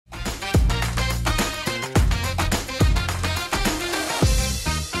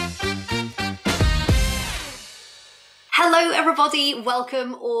Hello everybody,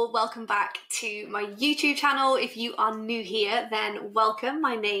 welcome back to my YouTube channel. If you are new here, then welcome.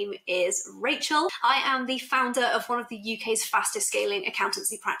 My name is Rachel. I am the founder of one of the UK's fastest scaling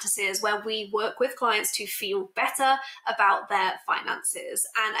accountancy practices, where we work with clients to feel better about their finances.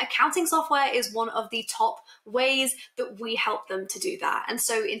 And accounting software is one of the top ways that we help them to do that. And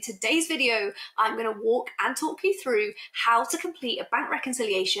so in today's video, I'm going to walk and talk you through how to complete a bank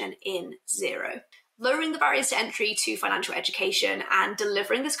reconciliation in Xero. Lowering the barriers to entry to financial education and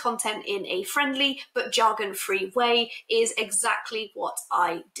delivering this content in a friendly but jargon-free way is exactly what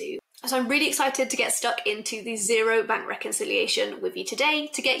I do. So I'm really excited to get stuck into the Xero Bank Reconciliation with you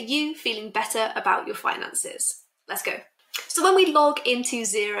today to get you feeling better about your finances. Let's go. So when we log into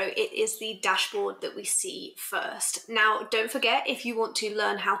Xero, it is the dashboard that we see first. Now, don't forget, if you want to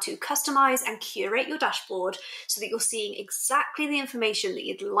learn how to customize and curate your dashboard so that you're seeing exactly the information that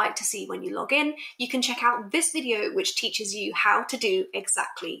you'd like to see when you log in, you can check out this video, which teaches you how to do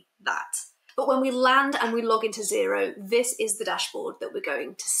exactly that. But when we land and we log into Xero, this is the dashboard that we're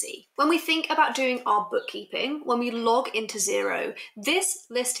going to see. When we think about doing our bookkeeping, when we log into Xero, this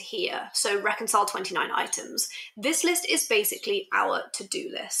list here, so reconcile 29 items, this list is basically our to-do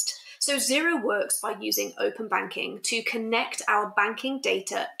list. So Xero works by using open banking to connect our banking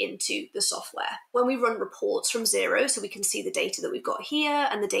data into the software. When we run reports from Xero, so we can see the data that we've got here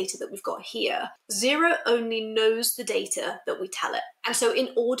and the data that we've got here, Xero only knows the data that we tell it. And so in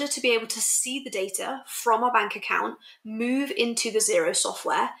order to be able to see the data from our bank account, move into the Xero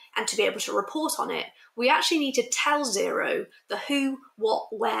software, and to be able to report on it, we actually need to tell Xero the who, what,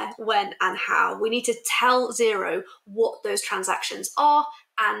 where, when, and how. We need to tell Xero what those transactions are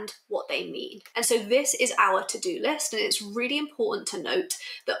and what they mean. And so this is our to-do list, and it's really important to note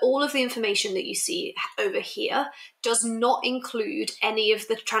that all of the information that you see over here does not include any of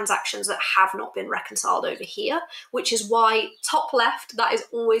the transactions that have not been reconciled over here, which is why top left, that is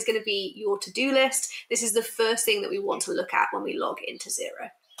always going to be your to-do list. This is the first thing that we want to look at when we log into Xero.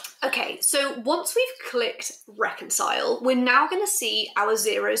 Okay, so once we've clicked reconcile, we're now going to see our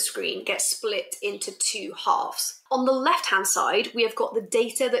Xero screen get split into two halves. On the left-hand side, we have got the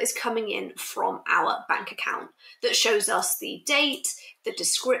data that is coming in from our bank account that shows us the date, the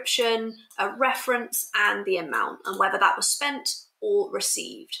description, a reference, and the amount, and whether that was spent or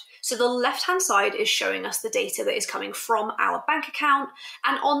received. So the left-hand side is showing us the data that is coming from our bank account,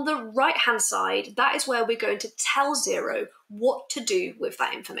 and on the right-hand side, that is where we're going to tell Xero what to do with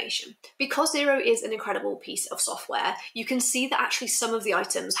that information. Because Xero is an incredible piece of software, you can see that actually some of the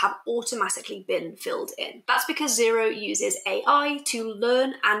items have automatically been filled in. That's because Xero uses AI to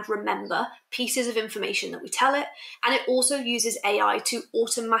learn and remember pieces of information that we tell it, and it also uses AI to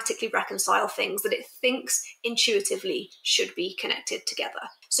automatically reconcile things that it thinks intuitively should be connected together.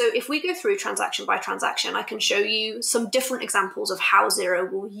 So if we go through transaction by transaction, I can show you some different examples of how Xero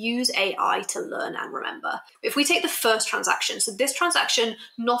will use AI to learn and remember. If we take the first transaction, so this transaction,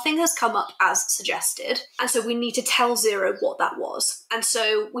 nothing has come up as suggested, and so we need to tell Xero what that was. And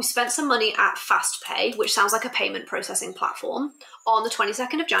so we spent some money at FastPay, which sounds like a payment processing platform, on the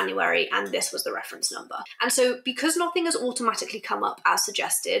 22nd of January, and this was the reference number. And so because nothing has automatically come up as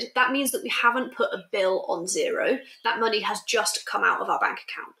suggested, that means that we haven't put a bill on Xero. That money has just come out of our bank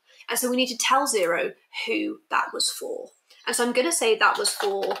account. And so we need to tell Xero who that was for. And so I'm going to say that was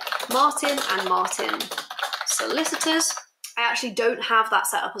for Martin and Martin Solicitors. I actually don't have that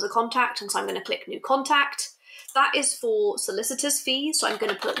set up as a contact, and so I'm going to click New Contact. That is for solicitors' fees, so I'm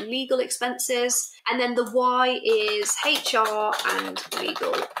going to put legal expenses, and then the Y is HR and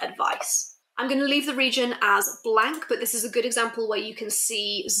legal advice. I'm going to leave the region as blank, but this is a good example where you can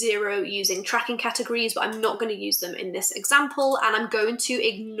see Xero using tracking categories, but I'm not going to use them in this example, and I'm going to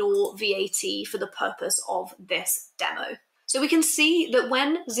ignore VAT for the purpose of this demo. So we can see that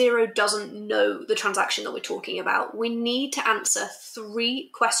when Xero doesn't know the transaction that we're talking about, we need to answer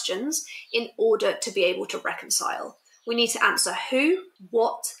 3 questions in order to be able to reconcile. We need to answer who,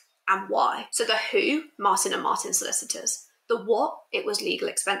 what, and why. So the who, Martin and Martin Solicitors. The what, it was legal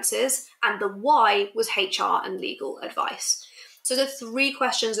expenses, and the why was HR and legal advice. So the 3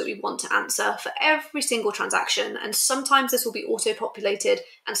 questions that we want to answer for every single transaction, and sometimes this will be auto-populated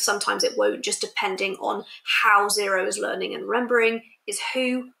and sometimes it won't, just depending on how Xero is learning and remembering, is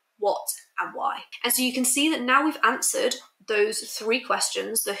who, what, and why. And so you can see that now we've answered those 3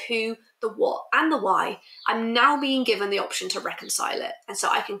 questions, the who, the what, and the why. I'm now being given the option to reconcile it. And so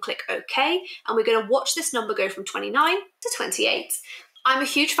I can click OK, and we're going to watch this number go from 29 to 28. I'm a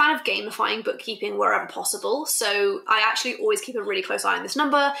huge fan of gamifying bookkeeping wherever possible, so I actually always keep a really close eye on this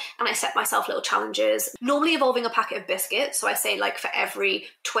number, and I set myself little challenges, normally involving a packet of biscuits. So I say, like, for every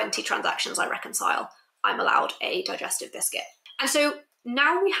 20 transactions I reconcile, I'm allowed a digestive biscuit. And so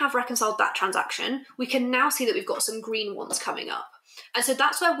now we have reconciled that transaction, we can now see that we've got some green ones coming up. And so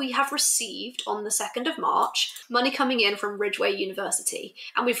that's where we have received on the 2nd of March, money coming in from Ridgeway University,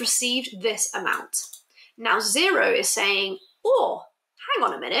 and we've received this amount. Now Xero is saying, oh, hang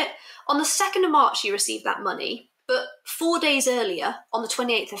on a minute, on the 2nd of March you received that money, but 4 days earlier, on the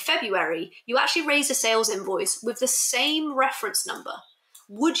 28th of February, you actually raised a sales invoice with the same reference number.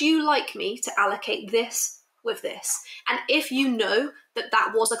 Would you like me to allocate this with this? And if you know that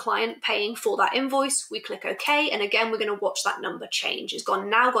that was a client paying for that invoice, we click OK. And again, we're going to watch that number change. It's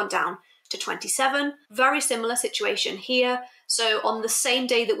now gone down to 27. Very similar situation here. So on the same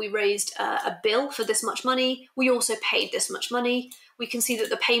day that we raised a bill for this much money, we also paid this much money. We can see that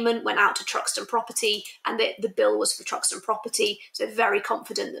the payment went out to Truxton Property and the bill was for Truxton Property. So very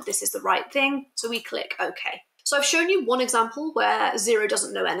confident that this is the right thing. So we click OK. So I've shown you one example where Xero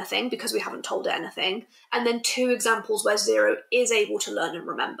doesn't know anything because we haven't told it anything, and then 2 examples where Xero is able to learn and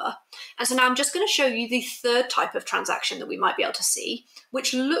remember. And so now I'm just going to show you the 3rd type of transaction that we might be able to see,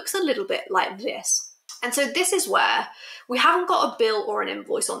 which looks a little bit like this. And so this is where we haven't got a bill or an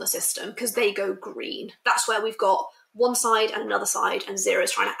invoice on the system because they go green. That's where we've got one side and another side, and Xero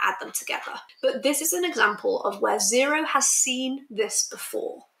is trying to add them together. But this is an example of where Xero has seen this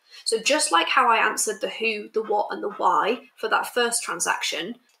before. So just like how I answered the who, the what, and the why for that first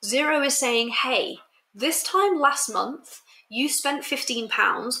transaction, Xero is saying, hey, this time last month, you spent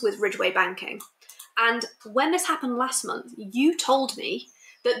 £15 with Ridgeway Banking. And when this happened last month, you told me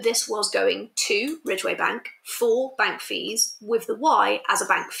that this was going to Ridgeway Bank for bank fees with the Y as a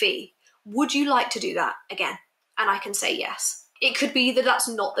bank fee. Would you like to do that again? And I can say yes. It could be that that's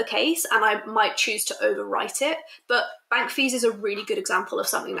not the case and I might choose to overwrite it, but bank fees is a really good example of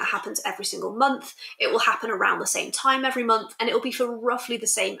something that happens every single month. It will happen around the same time every month, and it will be for roughly the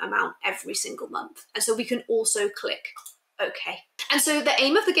same amount every single month. And so we can also click OK. And so the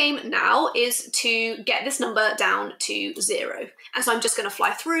aim of the game now is to get this number down to 0. And so I'm just going to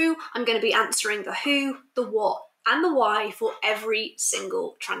fly through. I'm going to be answering the who, the what, and the why for every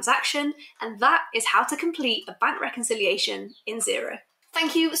single transaction. And that is how to complete a bank reconciliation in Xero.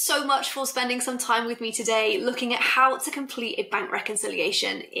 Thank you so much for spending some time with me today looking at how to complete a bank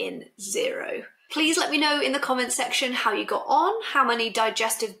reconciliation in Xero. Please let me know in the comments section how you got on, how many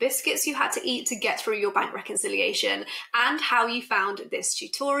digestive biscuits you had to eat to get through your bank reconciliation, and how you found this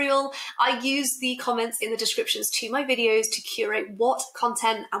tutorial. I use the comments in the descriptions to my videos to curate what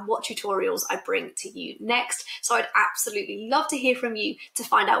content and what tutorials I bring to you next. So I'd absolutely love to hear from you to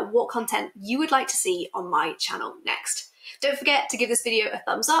find out what content you would like to see on my channel next. Don't forget to give this video a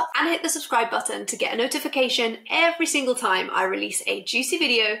thumbs up and hit the subscribe button to get a notification every single time I release a juicy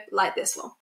video like this one.